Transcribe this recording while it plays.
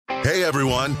Hey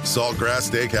everyone, Saltgrass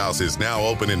Steakhouse is now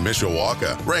open in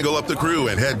Mishawaka. Wrangle up the crew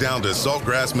and head down to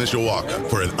Saltgrass Mishawaka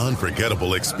for an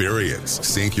unforgettable experience.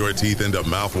 Sink your teeth into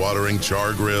mouth-watering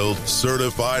char-grilled,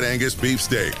 certified Angus beef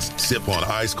steaks. Sip on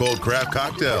ice-cold craft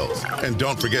cocktails. And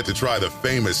don't forget to try the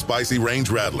famous spicy range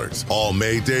rattlers, all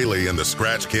made daily in the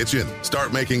Scratch Kitchen.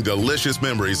 Start making delicious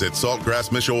memories at Saltgrass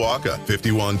Mishawaka,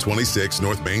 5126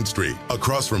 North Main Street,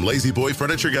 across from Lazy Boy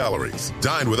Furniture Galleries.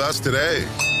 Dine with us today.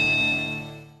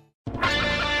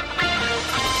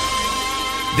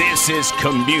 This is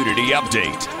Community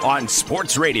Update on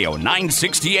Sports Radio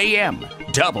 960 AM,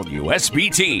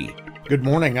 WSBT. Good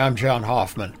morning, I'm John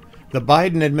Hoffman. The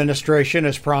Biden administration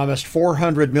has promised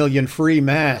 400 million free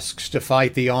masks to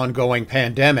fight the ongoing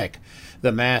pandemic.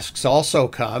 The masks also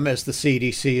come as the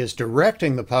CDC is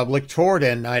directing the public toward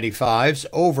N95s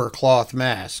over cloth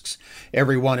masks.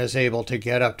 Everyone is able to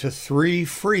get up to 3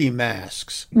 free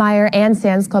masks. Meijer and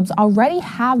Sam's Clubs already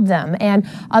have them, and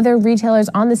other retailers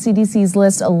on the CDC's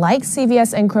list, like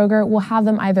CVS and Kroger, will have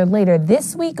them either later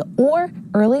this week or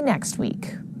early next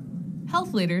week.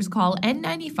 Health leaders call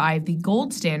N95 the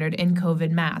gold standard in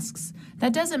COVID masks.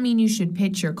 That doesn't mean you should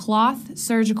pitch your cloth,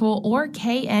 surgical, or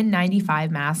KN95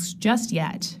 masks just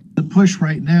yet. The push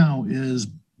right now is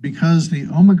because the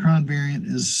Omicron variant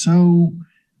is so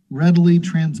readily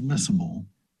transmissible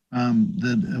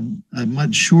that a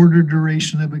much shorter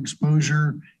duration of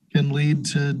exposure can lead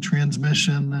to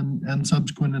transmission and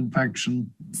subsequent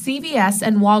infection. CVS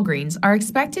and Walgreens are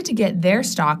expected to get their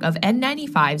stock of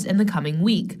N95s in the coming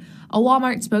week. A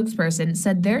Walmart spokesperson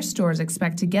said their stores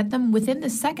expect to get them within the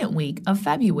second week of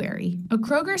February. A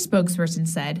Kroger spokesperson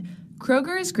said,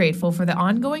 Kroger is grateful for the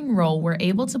ongoing role we're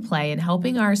able to play in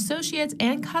helping our associates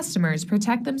and customers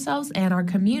protect themselves and our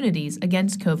communities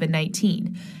against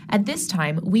COVID-19. At this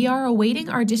time, we are awaiting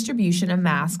our distribution of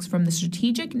masks from the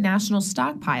Strategic National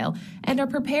Stockpile and are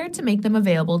prepared to make them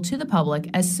available to the public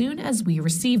as soon as we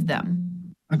receive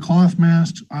them. A cloth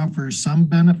mask offers some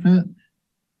benefit,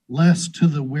 less to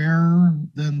the wearer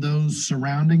than those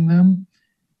surrounding them.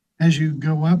 As you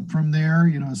go up from there,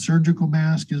 a surgical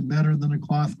mask is better than a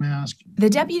cloth mask. The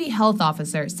deputy health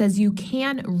officer says you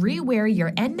can re-wear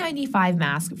your N95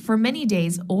 mask for many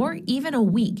days or even a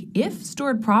week if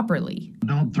stored properly.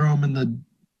 Don't throw them in the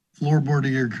floorboard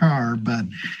of your car, but,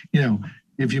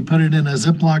 if you put it in a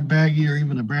Ziploc baggie or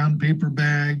even a brown paper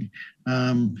bag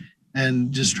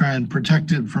and just try and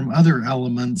protect it from other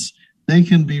elements, they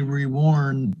can be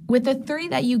reworn. With the 3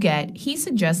 that you get, he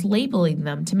suggests labeling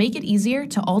them to make it easier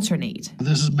to alternate.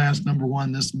 This is mask number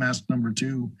 1, this is mask number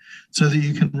 2, so that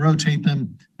you can rotate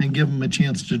them and give them a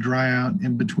chance to dry out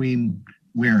in between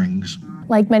wearings.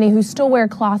 Like many who still wear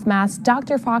cloth masks,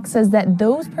 Dr. Fox says that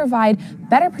those provide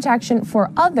better protection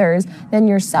for others than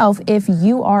yourself if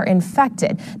you are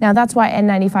infected. Now, that's why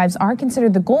N95s are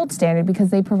considered the gold standard, because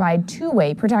they provide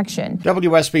two-way protection.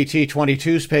 WSBT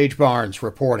 22's Paige Barnes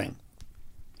reporting.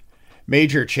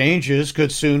 Major changes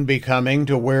could soon be coming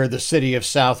to where the city of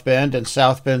South Bend and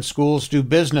South Bend schools do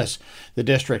business. The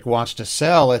district wants to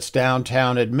sell its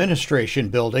downtown administration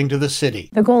building to the city.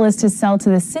 The goal is to sell to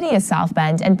the city of South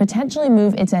Bend and potentially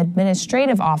move its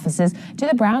administrative offices to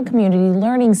the Brown Community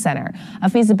Learning Center. A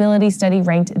feasibility study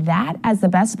ranked that as the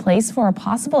best place for a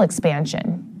possible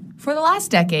expansion. For the last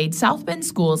decade, South Bend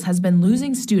Schools has been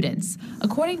losing students.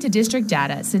 According to district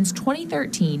data, since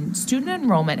 2013, student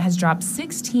enrollment has dropped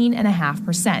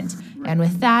 16.5%. And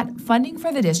with that, funding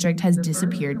for the district has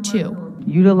disappeared too.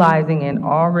 Utilizing an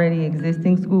already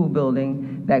existing school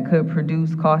building that could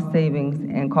produce cost savings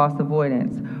and cost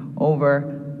avoidance,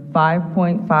 over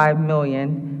 $5.5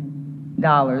 million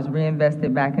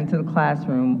reinvested back into the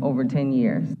classroom over 10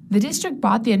 years. The district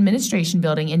bought the administration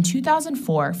building in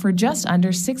 2004 for just under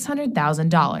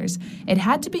 $600,000. It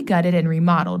had to be gutted and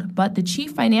remodeled, but the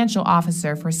chief financial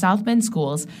officer for South Bend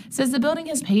Schools says the building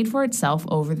has paid for itself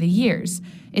over the years.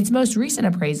 Its most recent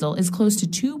appraisal is close to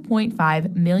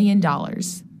 $2.5 million.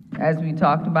 As we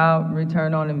talked about,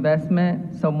 return on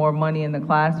investment, so more money in the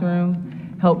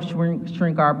classroom, help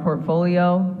shrink our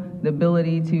portfolio. The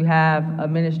ability to have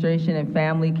administration and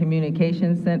family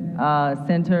communication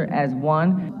center as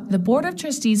one. The Board of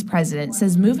Trustees president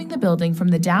says moving the building from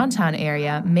the downtown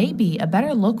area may be a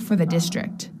better look for the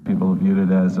district. People viewed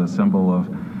it as a symbol of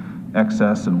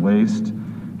excess and waste.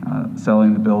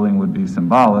 Selling the building would be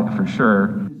symbolic for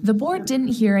sure. The board didn't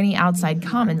hear any outside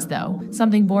comments, though,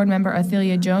 something board member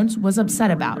Athelia Jones was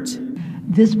upset about.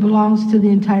 This belongs to the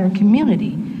entire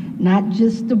community, not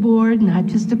just the board, not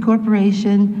just the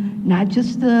corporation, not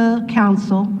just the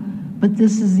council, but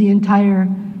this is the entire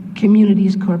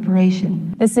Communities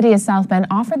Corporation. The city of South Bend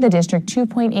offered the district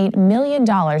 $2.8 million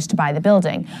to buy the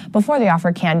building. Before the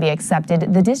offer can be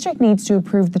accepted, the district needs to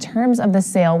approve the terms of the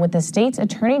sale with the state's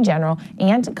attorney general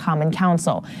and common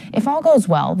council. If all goes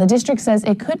well, the district says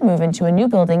it could move into a new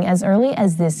building as early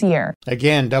as this year.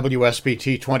 Again,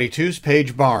 WSBT 22's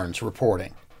Paige Barnes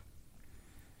reporting.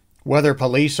 Whether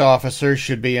police officers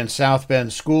should be in South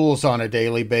Bend schools on a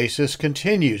daily basis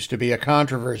continues to be a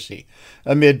controversy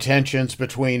amid tensions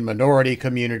between minority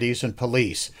communities and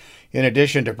police. In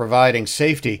addition to providing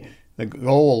safety, the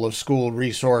goal of school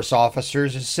resource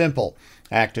officers is simple: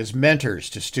 act as mentors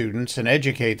to students and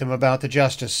educate them about the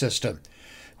justice system.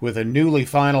 With a newly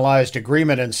finalized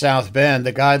agreement in South Bend,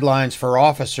 the guidelines for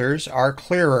officers are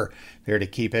clearer. They're to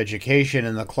keep education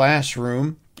in the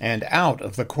classroom and out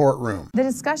of the courtroom. The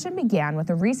discussion began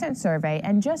with a recent survey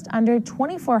and just under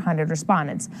 2,400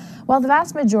 respondents. While the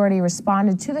vast majority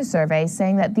responded to the survey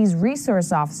saying that these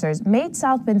resource officers made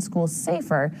South Bend schools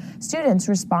safer, students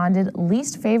responded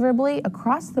least favorably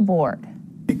across the board.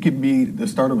 It could be the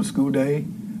start of a school day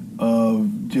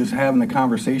of just having a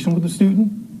conversation with the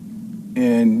student,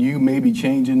 and you may be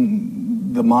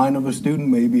changing the mind of a student.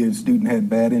 Maybe a student had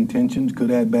bad intentions,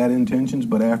 could have bad intentions,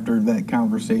 but after that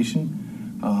conversation,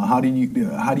 how do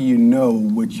you know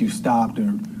what you stopped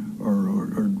or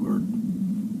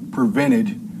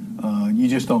prevented? You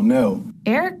just don't know.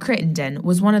 Eric Crittenden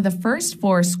was one of the first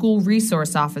 4 school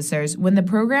resource officers when the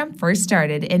program first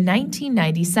started in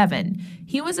 1997.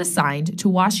 He was assigned to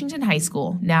Washington High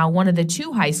School, now one of the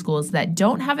 2 high schools that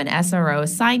don't have an SRO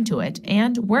assigned to it,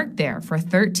 and worked there for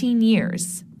 13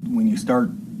 years. When you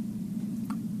start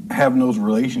having those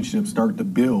relationships start to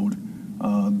build,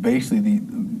 basically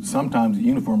sometimes the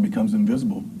uniform becomes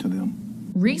invisible to them.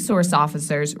 Resource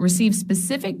officers receive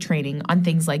specific training on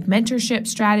things like mentorship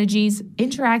strategies,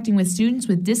 interacting with students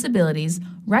with disabilities,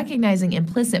 recognizing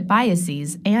implicit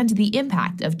biases, and the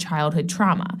impact of childhood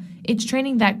trauma. It's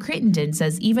training that Crittenden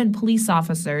says even police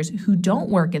officers who don't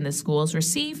work in the schools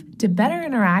receive to better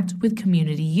interact with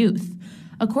community youth.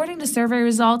 According to survey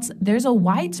results, there's a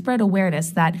widespread awareness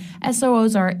that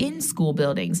SROs are in school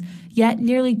buildings, yet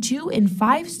nearly 2 in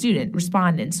 5 student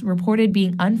respondents reported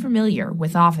being unfamiliar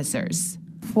with officers.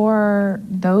 For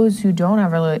those who don't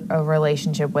have a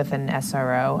relationship with an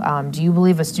SRO, do you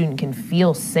believe a student can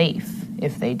feel safe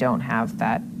if they don't have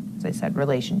that, as I said,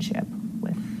 relationship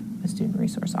with a student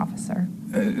resource officer?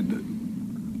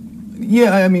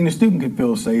 Yeah, I mean, a student can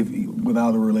feel safe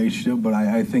without a relationship, but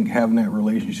I think having that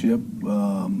relationship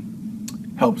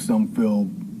helps them feel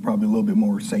probably a little bit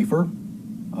more safer,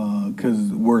 because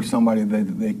we're somebody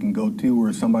that they can go to.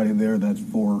 We're somebody there that's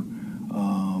for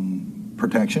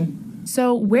protection.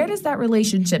 So where does that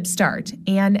relationship start,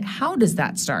 and how does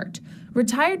that start?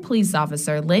 Retired police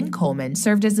officer Lynn Coleman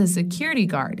served as a security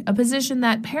guard, a position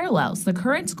that parallels the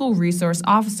current school resource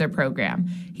officer program.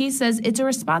 He says it's a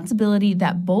responsibility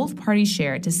that both parties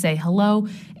share to say hello,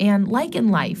 and like in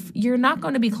life, you're not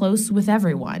going to be close with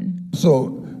everyone.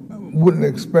 So wouldn't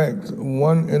expect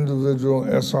one individual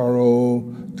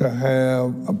SRO to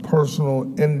have a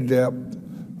personal, in-depth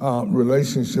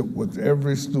relationship with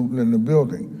every student in the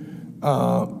building.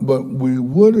 But we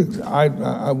would,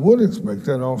 I would expect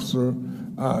that officer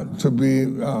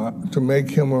to make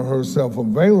him or herself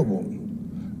available,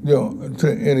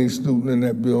 to any student in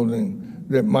that building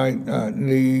that might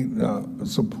need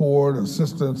support,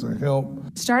 assistance, or help.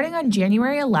 Starting on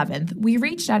January 11th, we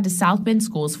reached out to South Bend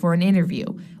schools for an interview.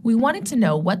 We wanted to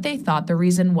know what they thought the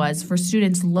reason was for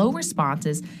students' low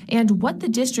responses and what the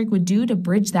district would do to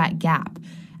bridge that gap.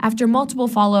 After multiple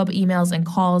follow-up emails and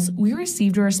calls, we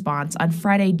received a response on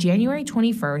Friday, January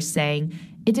 21st, saying,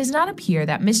 "It does not appear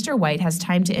that Mr. White has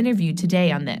time to interview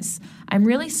today on this. I'm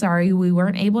really sorry we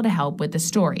weren't able to help with the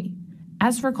story."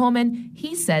 As for Coleman,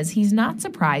 he says he's not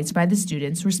surprised by the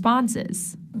students'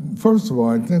 responses. First of all,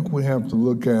 I think we have to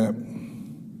look at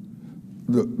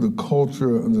the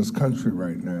culture of this country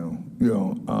right now,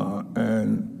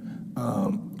 and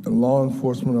law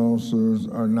enforcement officers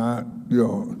are not,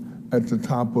 at the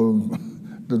top of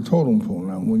the totem pole.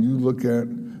 Now, when you look at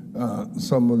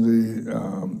some of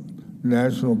the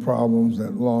national problems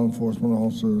that law enforcement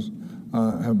officers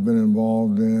have been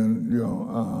involved in,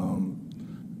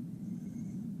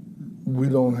 we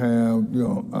don't have,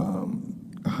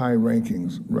 high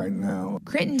rankings right now.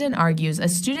 Crittenden argues a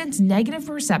student's negative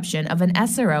perception of an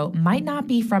SRO might not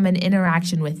be from an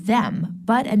interaction with them,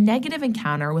 but a negative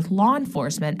encounter with law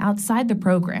enforcement outside the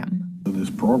program.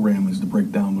 This program is to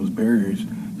break down those barriers,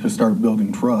 to start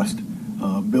building trust,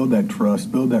 build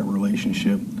that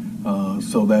relationship,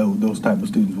 so that those type of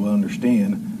students will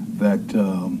understand that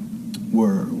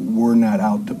we're not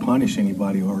out to punish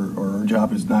anybody, or our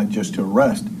job is not just to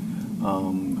arrest.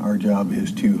 Our job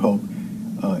is to help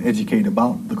educate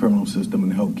about the criminal system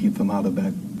and help keep them out of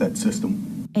that system.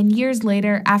 And years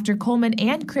later, after Coleman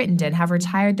and Crittenden have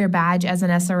retired their badge as an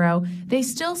SRO, they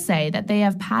still say that they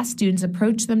have past students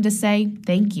approach them to say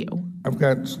thank you. I've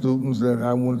got students that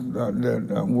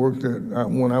worked at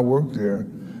when I worked there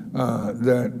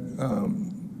that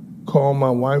call my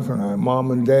wife and I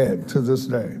mom and dad to this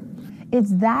day.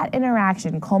 It's that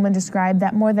interaction Coleman described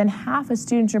that more than half of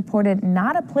students reported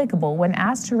not applicable when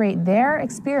asked to rate their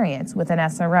experience with an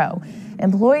SRO.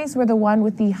 Employees were the one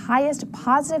with the highest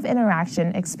positive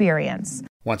interaction experience.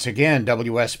 Once again,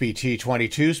 WSBT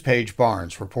 22's Paige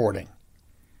Barnes reporting.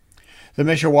 The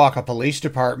Mishawaka Police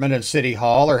Department and City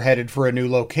Hall are headed for a new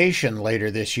location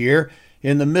later this year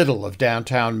in the middle of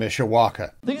downtown Mishawaka.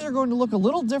 Things are going to look a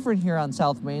little different here on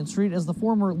South Main Street as the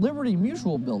former Liberty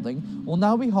Mutual building will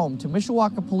now be home to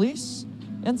Mishawaka Police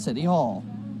and City Hall.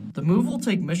 The move will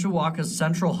take Mishawaka's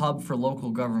central hub for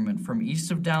local government from east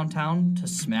of downtown to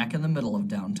smack in the middle of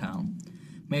downtown.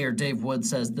 Mayor Dave Wood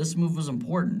says this move was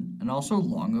important and also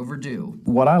long overdue.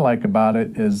 What I like about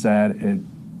it is that it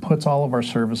puts all of our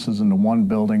services into one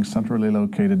building centrally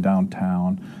located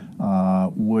downtown,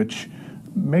 which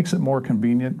makes it more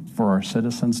convenient for our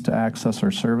citizens to access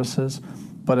our services,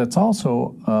 but it's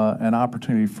also an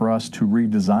opportunity for us to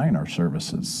redesign our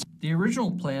services. The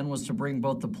original plan was to bring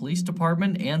both the police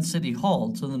department and City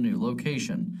Hall to the new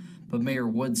location, but Mayor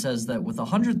Wood says that with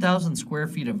 100,000 square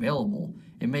feet available,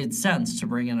 it made sense to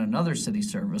bring in another city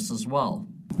service as well.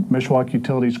 Mishawaka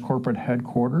Utilities corporate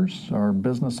headquarters, our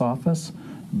business office,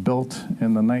 built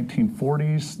in the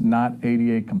 1940s, not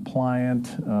ADA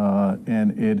compliant,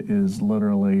 and it is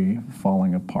literally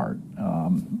falling apart.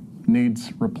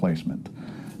 Needs replacement.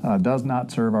 Does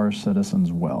not serve our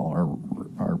citizens well, or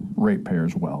our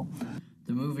ratepayers well.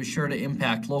 The move is sure to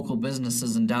impact local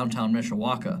businesses in downtown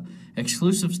Mishawaka.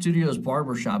 Exclusive Studios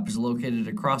Barbershop is located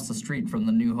across the street from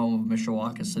the new home of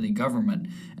Mishawaka City Government,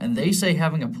 and they say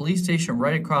having a police station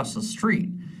right across the street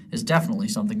is definitely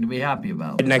something to be happy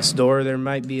about. Next door, there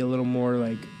might be a little more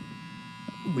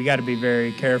we got to be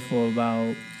very careful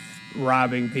about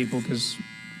robbing people because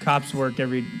cops work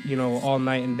all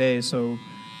night and day, so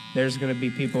there's going to be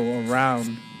people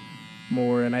around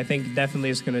more, and I think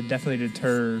it's going to definitely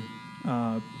deter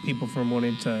people from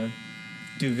wanting to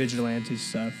do vigilante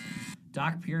stuff.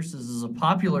 Doc Pierce's is a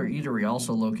popular eatery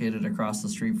also located across the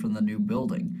street from the new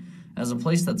building. As a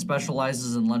place that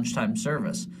specializes in lunchtime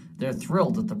service, they're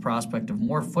thrilled at the prospect of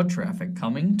more foot traffic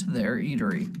coming to their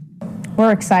eatery.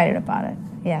 We're excited about it,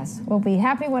 yes. We'll be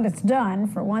happy when it's done,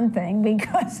 for one thing,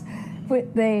 because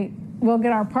we'll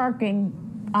get our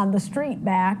parking on the street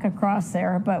back across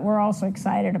there, but we're also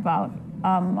excited about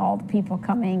all the people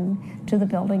coming to the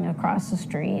building across the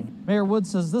street. Mayor Wood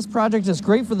says this project is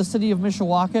great for the city of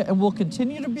Mishawaka and will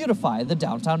continue to beautify the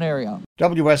downtown area.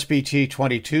 WSBT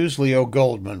 22's Leo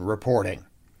Goldman reporting.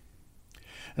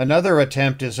 Another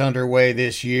attempt is underway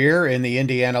this year in the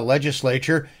Indiana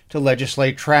legislature to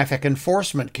legislate traffic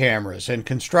enforcement cameras in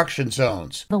construction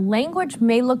zones. The language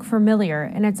may look familiar,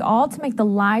 and it's all to make the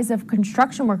lives of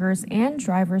construction workers and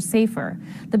drivers safer.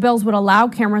 The bills would allow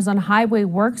cameras on highway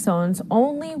work zones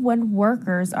only when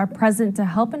workers are present to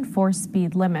help enforce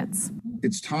speed limits.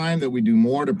 It's time that we do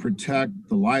more to protect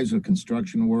the lives of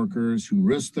construction workers who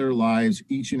risk their lives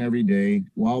each and every day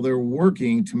while they're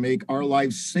working to make our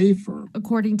lives safer.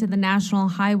 According to the National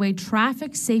Highway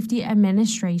Traffic Safety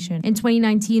Administration, in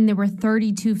 2019, there were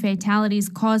 32 fatalities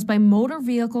caused by motor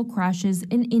vehicle crashes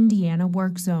in Indiana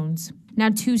work zones. Now,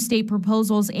 2 state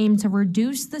proposals aim to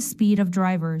reduce the speed of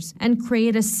drivers and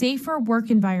create a safer work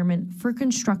environment for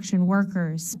construction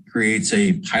workers. Creates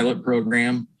a pilot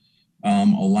program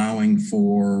allowing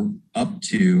for up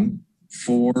to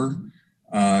 4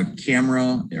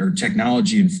 camera or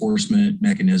technology enforcement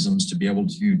mechanisms to be able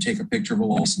to take a picture of a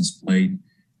license plate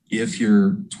if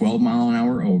you're 12 mile an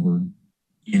hour over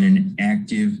in an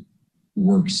active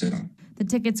work zone. The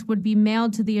tickets would be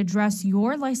mailed to the address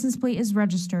your license plate is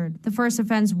registered. The first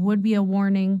offense would be a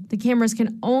warning. The cameras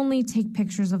can only take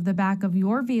pictures of the back of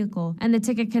your vehicle, and the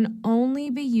ticket can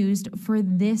only be used for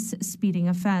this speeding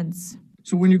offense.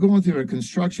 So when you're going through a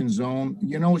construction zone,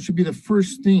 it should be the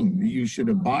first thing that you should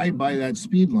abide by that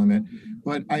speed limit.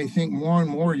 But I think more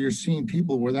and more you're seeing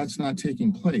people where that's not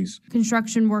taking place.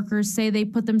 Construction workers say they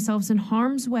put themselves in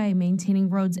harm's way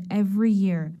maintaining roads every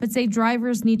year, but say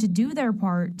drivers need to do their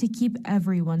part to keep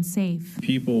everyone safe.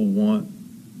 People want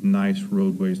nice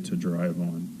roadways to drive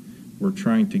on. We're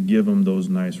trying to give them those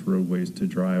nice roadways to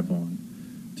drive on.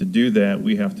 To do that,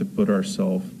 we have to put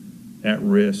ourselves at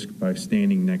risk by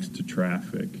standing next to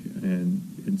traffic.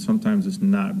 And sometimes it's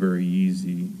not very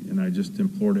easy. And I just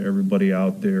implore to everybody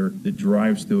out there that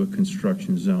drives through a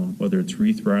construction zone, whether it's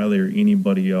Reith Riley or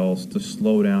anybody else, to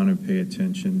slow down and pay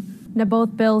attention. Now,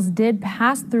 both bills did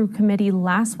pass through committee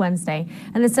last Wednesday,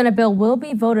 and the Senate bill will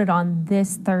be voted on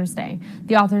this Thursday.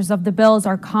 The authors of the bills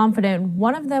are confident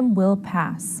one of them will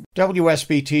pass.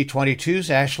 WSBT 22's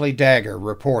Ashley Dagger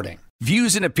reporting.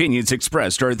 Views and opinions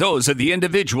expressed are those of the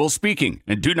individual speaking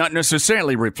and do not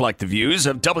necessarily reflect the views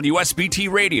of WSBT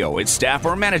Radio, its staff,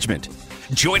 or management.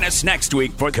 Join us next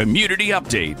week for Community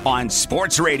Update on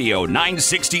Sports Radio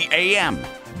 960 AM,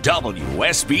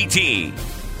 WSBT.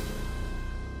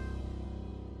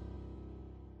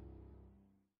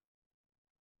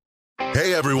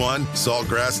 Hey everyone,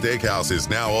 Saltgrass Steakhouse is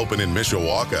now open in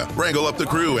Mishawaka. Wrangle up the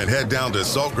crew and head down to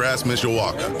Saltgrass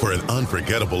Mishawaka for an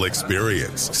unforgettable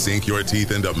experience. Sink your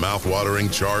teeth into mouth-watering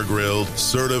char-grilled,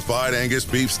 certified Angus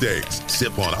beef steaks.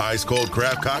 Sip on ice-cold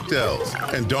craft cocktails.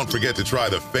 And don't forget to try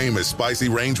the famous spicy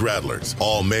range rattlers,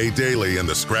 all made daily in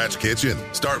the Scratch Kitchen.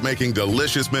 Start making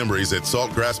delicious memories at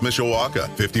Saltgrass Mishawaka,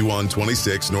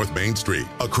 5126 North Main Street,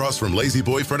 across from Lazy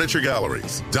Boy Furniture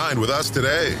Galleries. Dine with us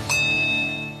today.